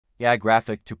AI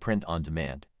graphic to print on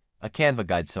demand. A Canva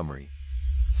guide summary.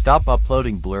 Stop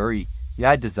uploading blurry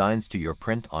AI designs to your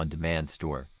print on demand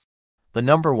store. The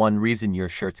number one reason your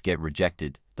shirts get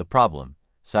rejected, the problem,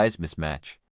 size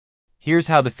mismatch. Here's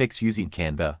how to fix using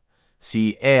Canva.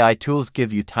 See, AI tools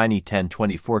give you tiny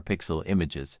 1024 pixel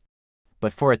images.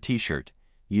 But for a t-shirt,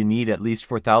 you need at least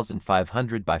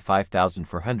 4500 by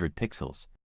 5400 pixels.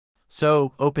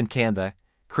 So, open Canva,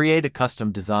 create a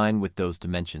custom design with those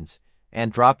dimensions,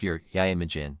 and drop your AI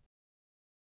image in.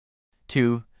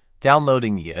 2.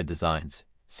 Downloading AI designs.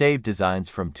 Save designs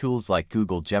from tools like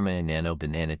Google Gemini Nano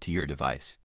Banana to your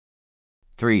device.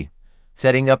 3.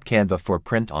 Setting up Canva for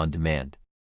print on demand.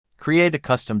 Create a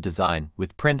custom design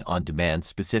with print on demand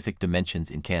specific dimensions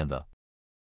in Canva.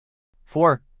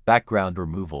 4. Background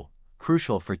removal.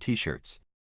 Crucial for t-shirts.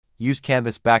 Use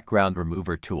Canva's background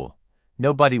remover tool.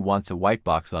 Nobody wants a white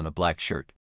box on a black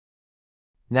shirt.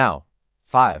 Now,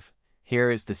 5. Here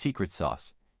is the secret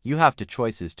sauce. You have two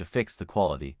choices to fix the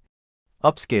quality.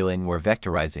 Upscaling or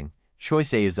vectorizing.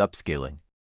 Choice A is upscaling.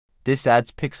 This adds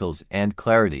pixels and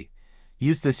clarity.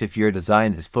 Use this if your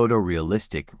design is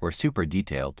photorealistic or super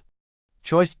detailed.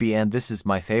 Choice B, and this is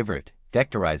my favorite,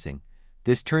 vectorizing.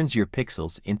 This turns your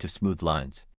pixels into smooth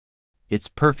lines. It's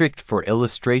perfect for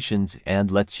illustrations and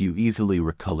lets you easily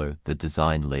recolor the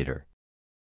design later.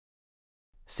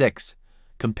 6.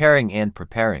 Comparing and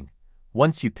preparing.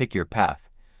 Once you pick your path,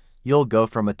 you'll go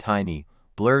from a tiny,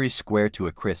 blurry square to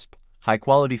a crisp,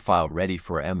 high-quality file ready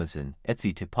for Amazon,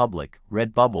 Etsy, TEEPUBLIC,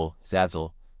 Redbubble,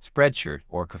 Zazzle, Spreadshirt,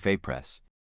 or Cafepress.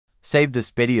 Save this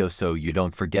video so you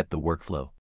don't forget the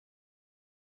workflow.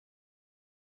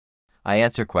 I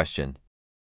answer question.